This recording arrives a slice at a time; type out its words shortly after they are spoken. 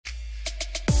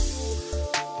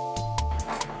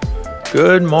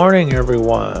Good morning,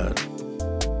 everyone.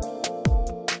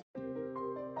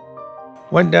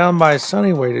 Went down by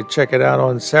Sunnyway to check it out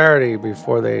on Saturday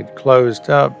before they'd closed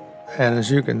up, and as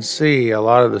you can see, a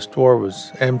lot of the store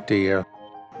was empty.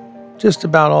 Just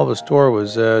about all the store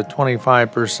was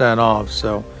 25% off,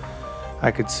 so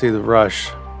I could see the rush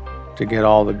to get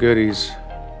all the goodies.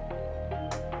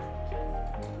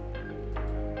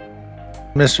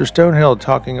 Mr. Stonehill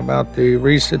talking about the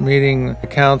recent meeting, the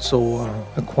council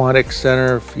aquatic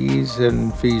center fees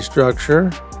and fee structure,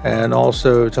 and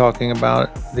also talking about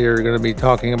they're going to be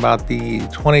talking about the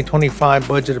 2025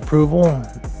 budget approval.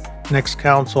 Next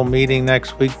council meeting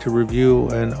next week to review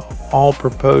and all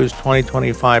proposed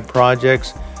 2025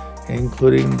 projects,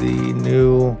 including the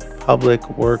new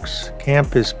Public Works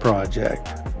Campus project.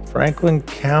 Franklin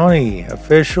County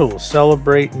officials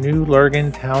celebrate new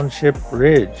Lurgan Township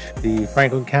Bridge. The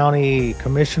Franklin County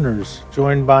Commissioners,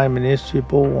 joined by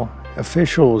municipal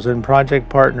officials and project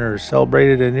partners,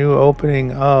 celebrated a new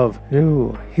opening of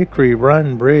new Hickory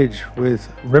Run Bridge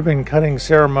with ribbon cutting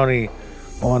ceremony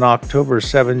on October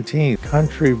 17th.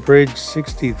 Country Bridge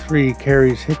 63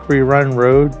 carries Hickory Run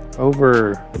Road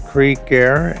over the creek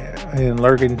there in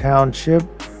Lurgan Township,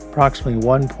 approximately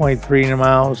 1.3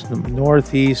 miles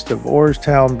northeast of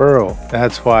Orrstown Borough.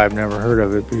 That's why I've never heard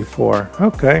of it before.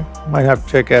 Okay, might have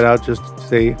to check that out just to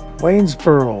see.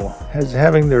 Waynesboro is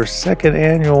having their second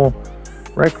annual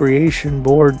Recreation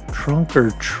Board Trunk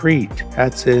or Treat.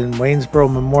 That's in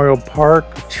Waynesboro Memorial Park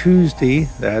Tuesday,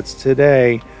 that's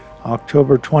today,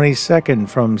 October 22nd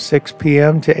from 6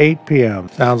 p.m. to 8 p.m.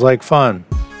 Sounds like fun.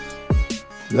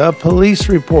 The police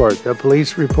report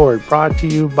brought to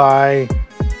you by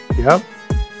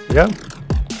Yep,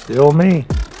 still me.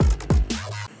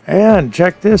 And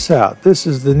check this out. This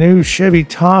is the new Chevy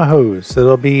Tahoes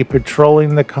that'll be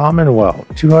patrolling the Commonwealth.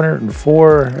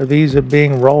 204 of these are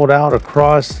being rolled out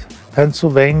across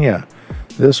Pennsylvania.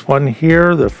 This one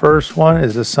here, the first one,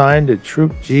 is assigned to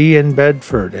Troop G in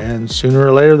Bedford, and sooner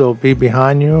or later they'll be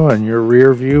behind you in your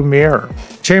rear view mirror.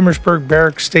 Chambersburg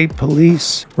Barracks State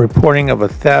Police reporting of a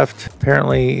theft,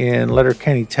 apparently in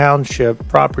Letterkenny Township.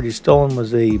 Property stolen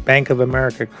was a Bank of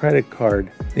America credit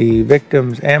card. The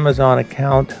victim's Amazon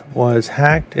account was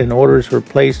hacked and orders were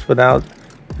placed without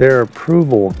their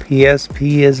approval.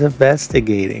 PSP is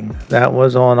investigating. That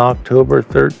was on October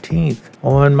 13th.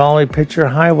 On Molly Pitcher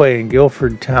Highway in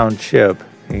Guilford Township,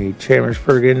 a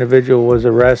Chambersburg individual was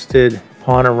arrested.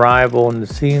 Upon arrival on the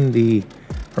scene, the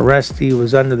arrestee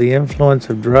was under the influence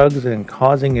of drugs and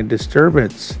causing a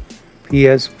disturbance.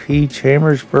 PSP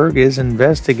Chambersburg is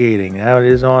investigating. That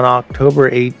is on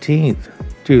October 18th,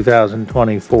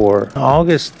 2024.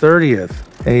 August 30th,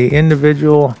 a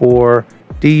individual for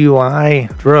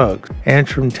DUI drugs.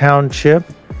 Antrim Township,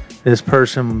 this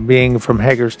person being from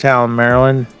Hagerstown,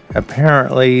 Maryland.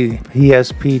 Apparently,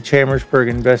 PSP Chambersburg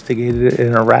investigated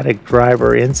an erratic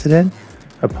driver incident.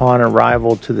 Upon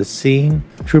arrival to the scene,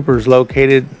 troopers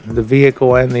located the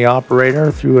vehicle and the operator.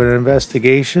 Through an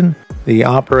investigation, the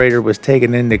operator was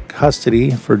taken into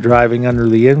custody for driving under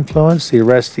the influence. The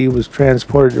arrestee was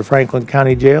transported to Franklin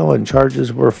County Jail and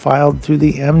charges were filed through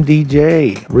the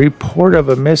MDJ. Report of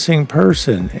a missing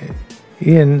person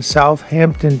in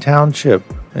Southampton Township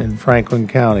in Franklin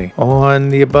County. On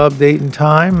the above date and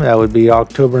time, that would be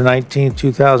October 19,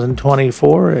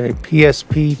 2024, a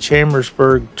PSP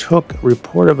Chambersburg took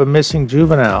report of a missing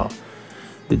juvenile.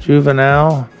 The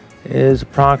juvenile is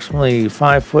approximately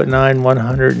 5'9",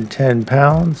 110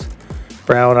 pounds,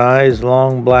 brown eyes,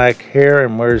 long black hair,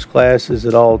 and wears glasses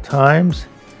at all times.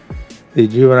 The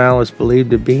juvenile is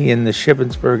believed to be in the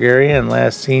Shippensburg area and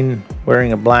last seen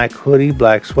wearing a black hoodie,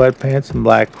 black sweatpants, and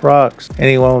black Crocs.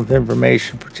 Anyone with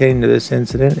information pertaining to this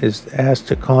incident is asked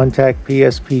to contact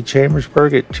PSP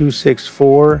Chambersburg at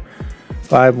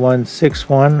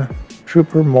 264-5161.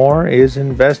 Trooper Moore is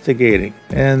investigating.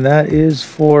 And that is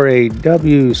for a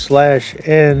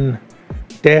W/N-F.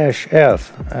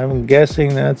 I'm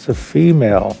guessing that's a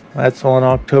female. That's on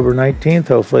October 19th.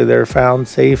 Hopefully they're found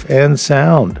safe and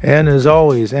sound. And as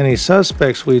always, any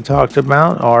suspects we talked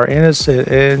about are innocent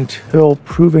until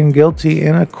proven guilty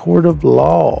in a court of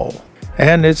law.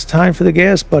 And it's time for the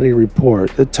Gas Buddy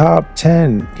Report. The top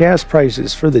 10 gas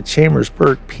prices for the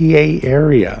Chambersburg, PA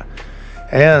area.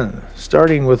 And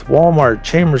starting with Walmart,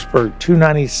 Chambersburg,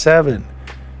 $2.97.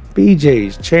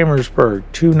 BJ's Chambersburg,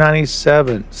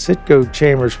 $2.97. Citgo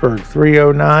Chambersburg,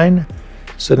 $3.09.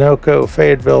 Sunoco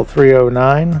Fayetteville,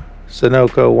 $3.09.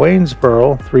 Sunoco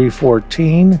Waynesboro,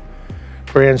 $3.14.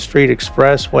 Grand Street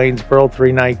Express Waynesboro,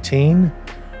 $3.19.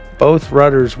 Both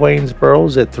Rudders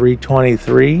Waynesboro's at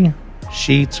 $3.23.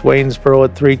 Sheets Waynesboro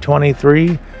at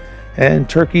 $3.23. and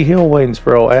Turkey Hill,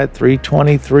 Waynesboro at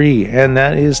 323. And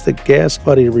that is the Gas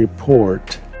Buddy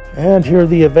report. And here are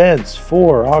the events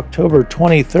for October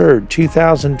 23rd,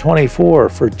 2024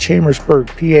 for Chambersburg,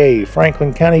 PA,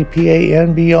 Franklin County, PA,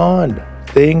 and beyond.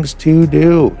 Things to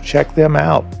do. Check them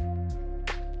out.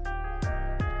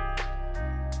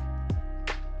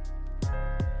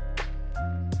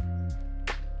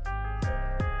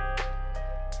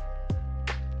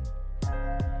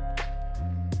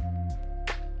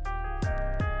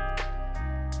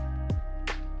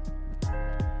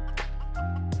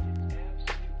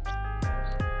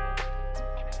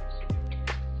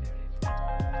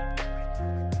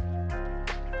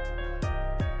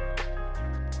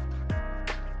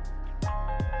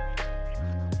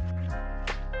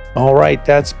 All right,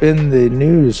 that's been the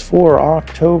news for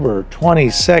October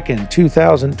 22nd,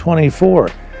 2024.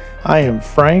 I am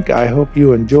Frank. I hope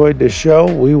you enjoyed the show.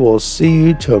 We will see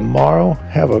you tomorrow.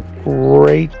 Have a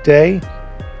great day.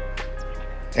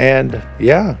 And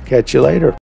yeah, catch you later.